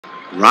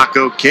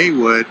Rocco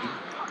Caywood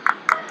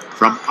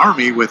from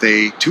Army with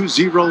a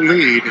 2-0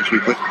 lead as we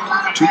put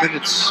 2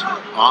 minutes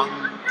on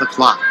the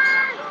clock.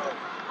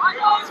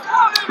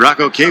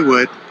 Rocco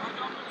Caywood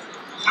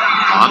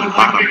on the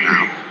bottom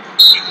now.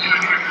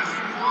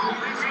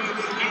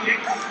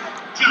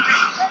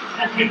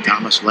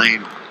 Thomas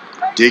Lane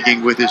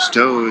digging with his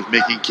toes,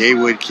 making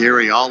Caywood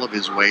carry all of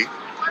his weight.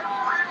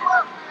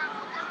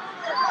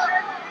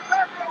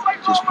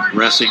 Just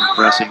pressing.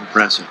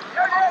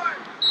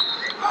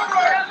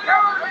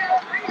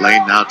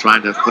 Lane now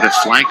trying to put a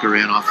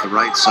flanker in off the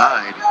right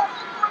side.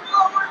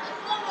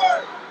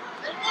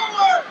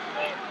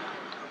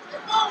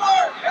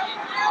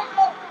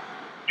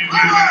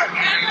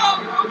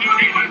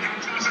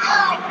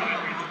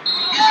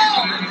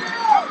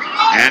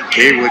 And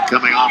Caywood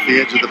coming off the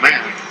edge of the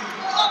mat.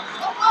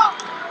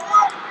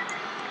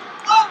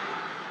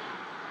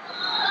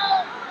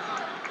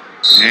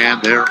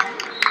 And they're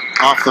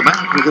off the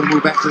mat. We're going to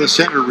move back to the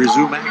center,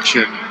 resume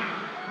action.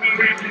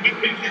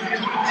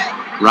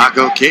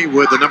 Rocco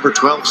Caywood, the number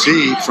 12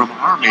 seed from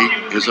Army.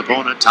 His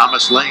opponent,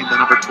 Thomas Lane, the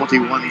number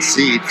 21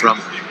 seed from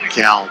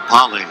Cal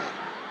Poly.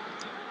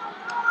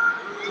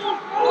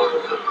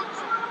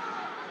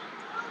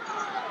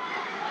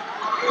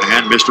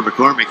 And Mr.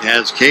 McCormick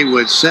has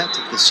Caywood set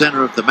at the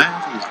center of the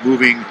mat. He's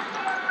moving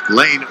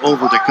Lane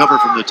over to cover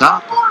from the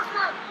top.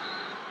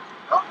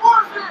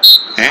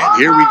 And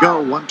here we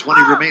go,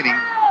 1:20 remaining,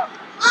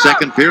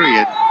 second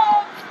period.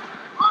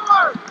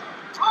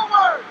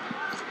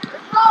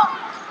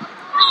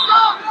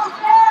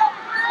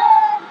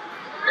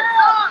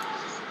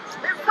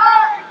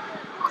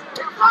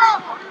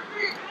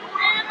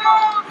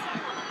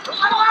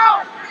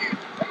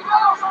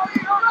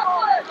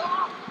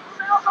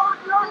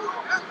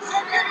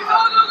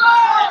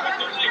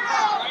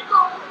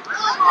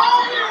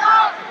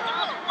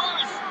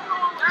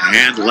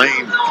 And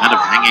Lane kind of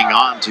hanging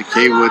on to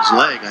Caywood's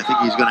leg. I think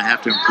he's going to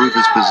have to improve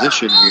his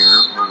position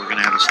here, or we're going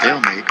to have a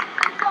stalemate.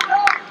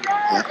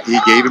 Yep, he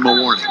gave him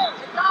a warning.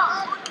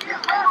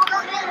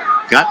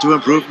 Got to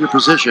improve your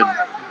position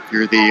if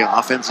you're the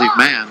offensive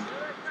man.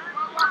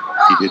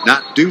 He did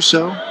not do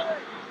so.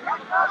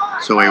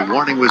 So a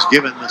warning was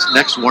given. This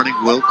next warning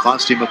will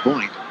cost him a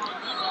point.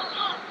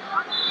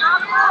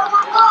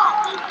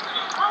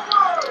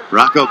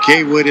 Rocco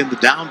Caywood in the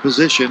down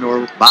position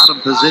or bottom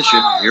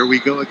position. Here we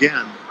go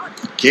again.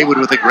 Caywood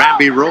with a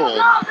Granby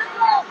roll.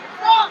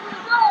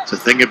 It's a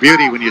thing of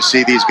beauty when you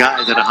see these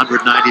guys at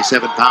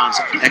 197 pounds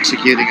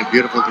executing a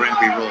beautiful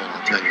Granby roll,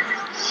 I'll tell you.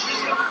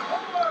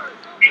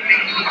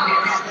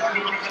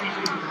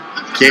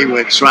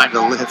 Caywood trying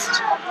to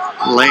lift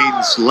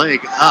Lane's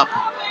leg up.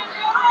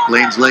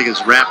 Lane's leg is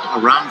wrapped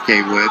around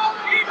Caywood,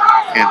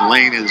 and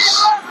Lane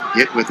is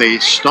hit with a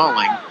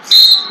stalling.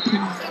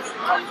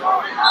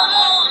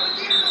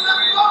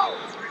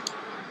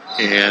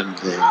 And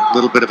a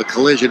little bit of a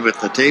collision with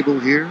the table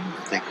here.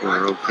 I think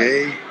we're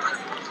okay.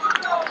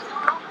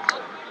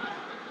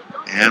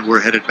 And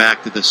we're headed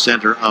back to the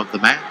center of the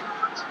mat.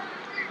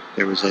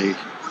 There was a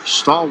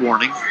stall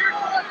warning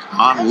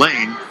on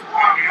Lane.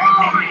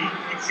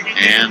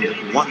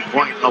 And 1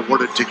 point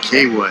awarded to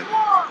Caywood.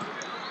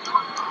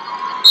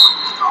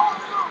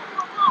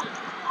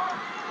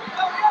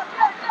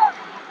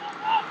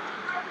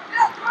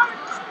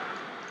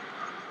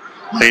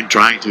 Lane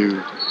trying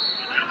to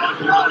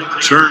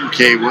turn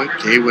Caywood.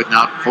 Caywood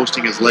now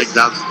posting his legs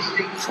out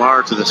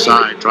far to the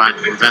side, trying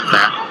to prevent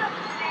that.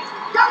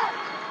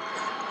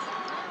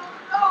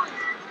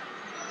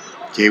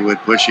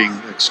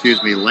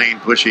 Lane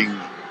pushing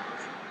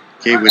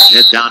Caywood's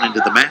head down into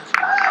the mat.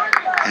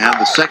 And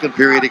the second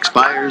period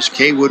expires.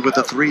 Caywood with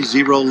a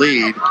 3-0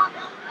 lead.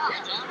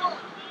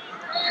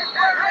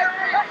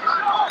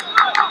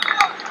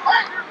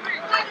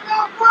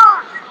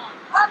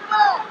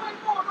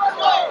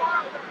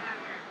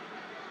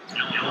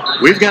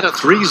 We've got a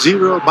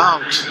 3-0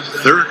 bout.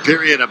 Third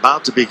period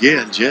about to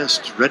begin.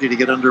 Just ready to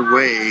get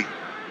underway.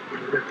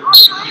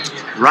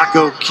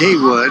 Rocco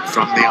Caywood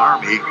from the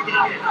Army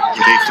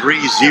with a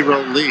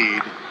 3-0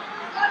 lead.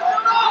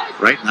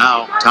 Right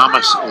now,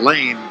 Thomas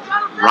Lane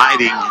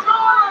riding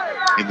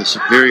in the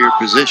superior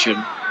position.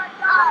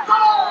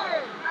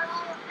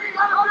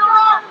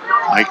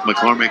 Mike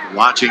McCormick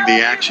watching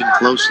the action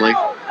closely.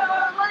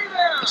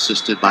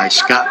 Assisted by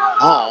Scott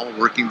Hall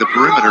working the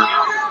perimeter.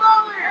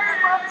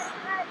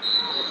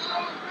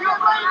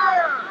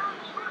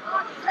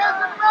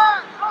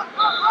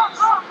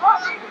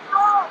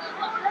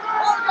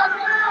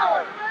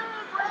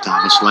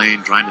 Thomas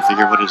Lane trying to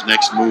figure what his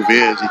next move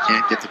is. He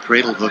can't get the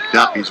cradle hooked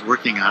up. He's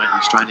working on it.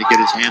 He's trying to get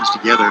his hands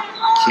together.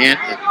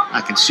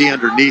 I can see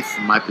underneath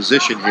from my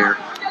position here.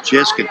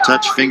 Just can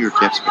touch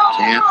fingertips, but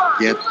can't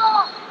get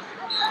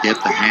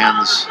the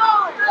hands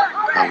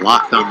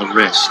locked on the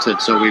wrist. And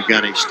so we've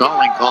got a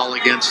stalling call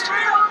against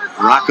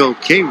Rocco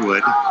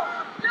Caywood.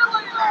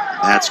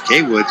 That's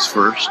Caywood's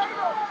first.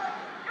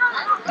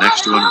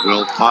 Next one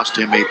will cost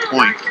him a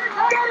point.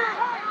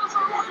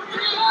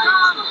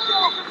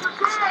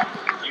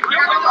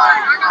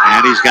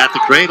 And he's got the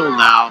cradle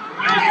now.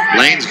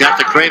 Lane's got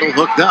the cradle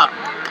hooked up.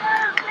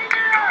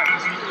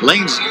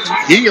 Lane's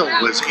heel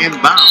was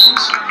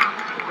inbounds.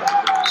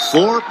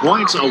 4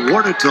 points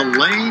awarded to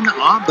Lane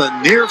on the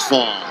near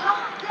fall.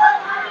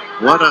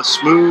 What a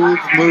smooth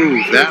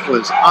move. That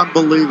was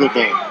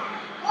unbelievable.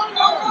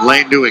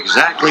 Lane knew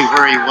exactly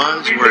where he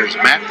was, where his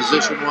mat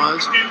position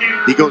was.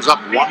 He goes up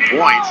 1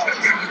 point,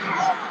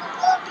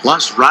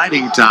 plus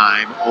riding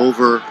time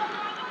over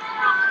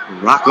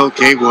Rocco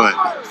Caywood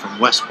from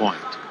West Point.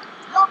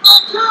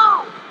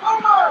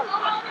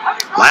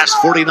 Last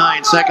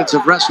 49 seconds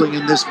of wrestling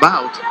in this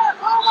bout.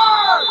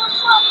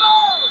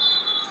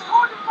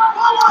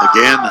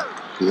 Again,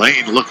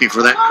 Lane looking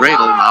for that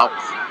cradle now,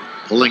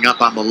 pulling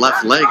up on the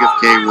left leg of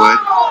Caywood.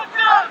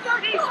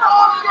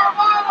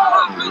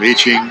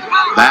 Reaching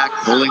back,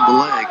 pulling the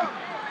leg.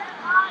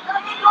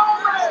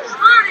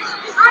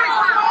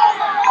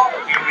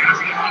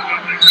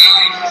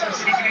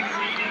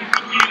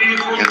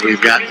 And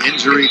we've got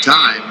injury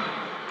time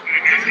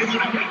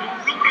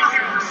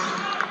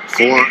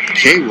for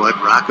Caywood,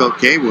 Rocco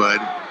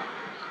Caywood.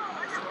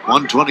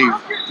 120,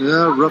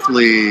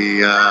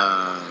 roughly,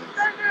 I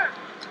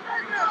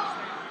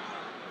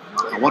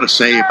want to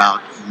say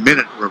about a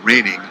minute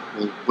remaining.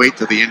 We'll wait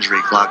till the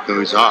injury clock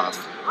goes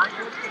off.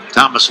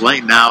 Thomas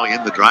Lane now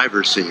in the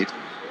driver's seat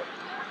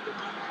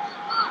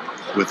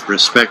with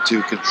respect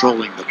to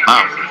controlling the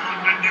bout.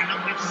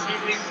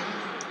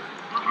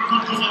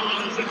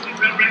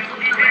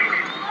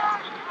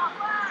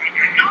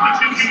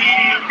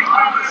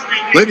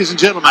 Ladies and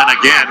gentlemen,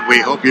 again, we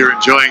hope you're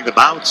enjoying the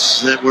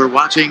bouts that we're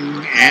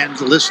watching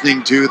and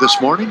listening to this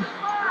morning.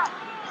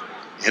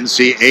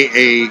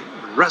 NCAA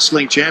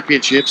Wrestling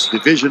Championships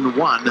Division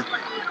I.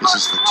 This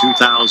is the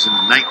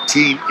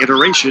 2019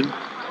 iteration.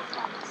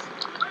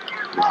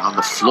 We're on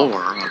the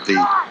floor of the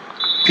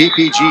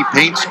PPG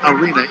Paints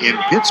Arena in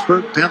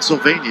Pittsburgh,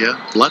 Pennsylvania.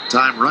 Blood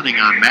time running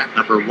on mat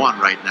number 1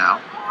 right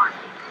now.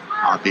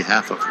 On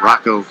behalf of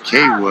Rocco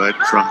Caywood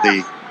from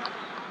the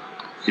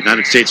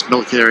United States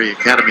Military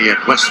Academy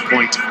at West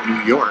Point,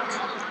 New York.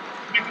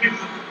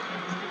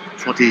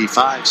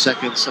 25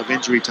 seconds of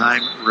injury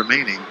time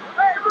remaining.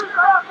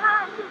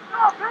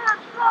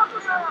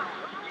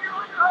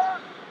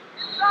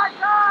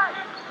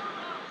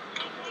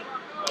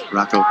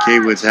 Rocco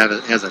Caywood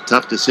has a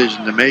tough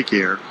decision to make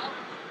here.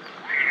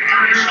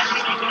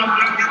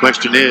 The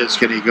question is,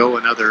 can he go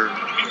another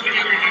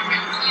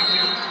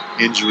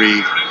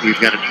injury? We've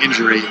got an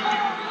injury.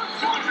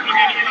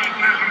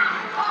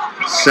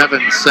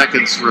 7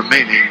 seconds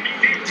remaining.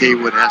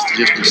 Caywood has to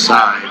just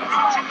decide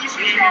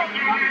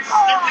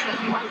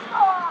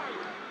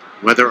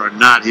whether or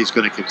not he's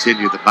going to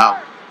continue the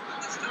bout.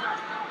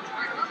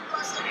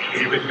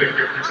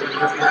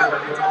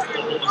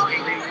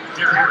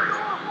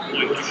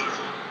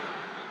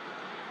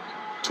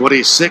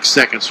 26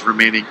 seconds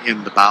remaining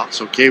in the bout,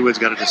 so Caywood's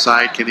got to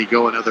decide, can he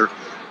go another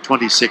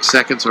 26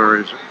 seconds, or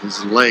is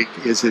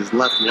his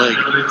left leg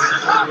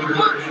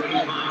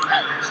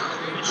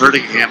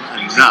hurting him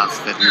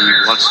enough that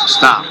he wants to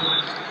stop?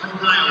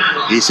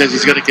 He says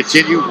he's going to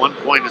continue. 1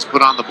 point is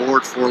put on the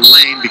board for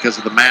Lane because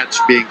of the match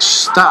being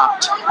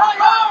stopped.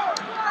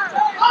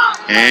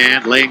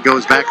 And Lane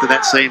goes back to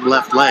that same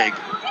left leg.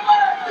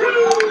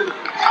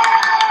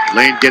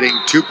 Lane getting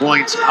 2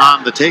 points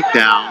on the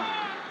takedown.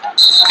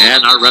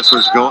 And our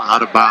wrestlers go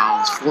out of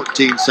bounds.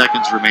 14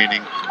 seconds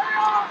remaining.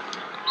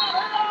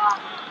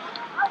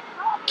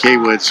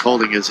 Caywood's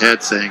holding his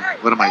head saying,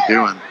 what am I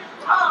doing?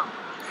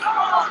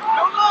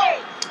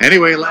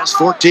 Anyway, last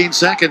 14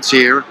 seconds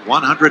here.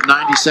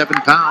 197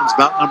 pounds,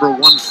 bout number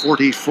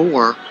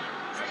 144.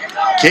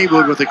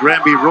 Caywood with a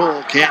Granby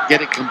roll, can't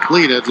get it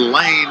completed.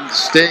 Lane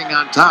staying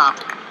on top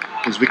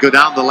as we go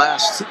down the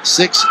last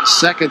 6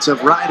 seconds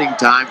of riding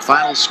time.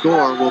 Final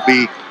score will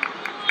be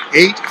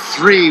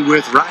 8-3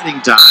 with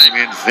riding time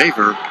in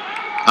favor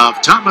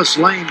of Thomas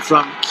Lane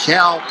from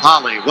Cal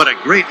Poly. What a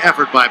great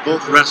effort by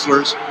both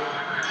wrestlers.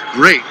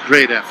 Great,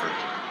 great effort.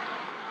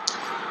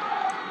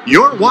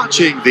 You're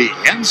watching the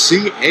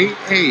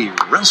NCAA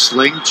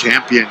Wrestling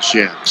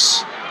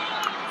Championships.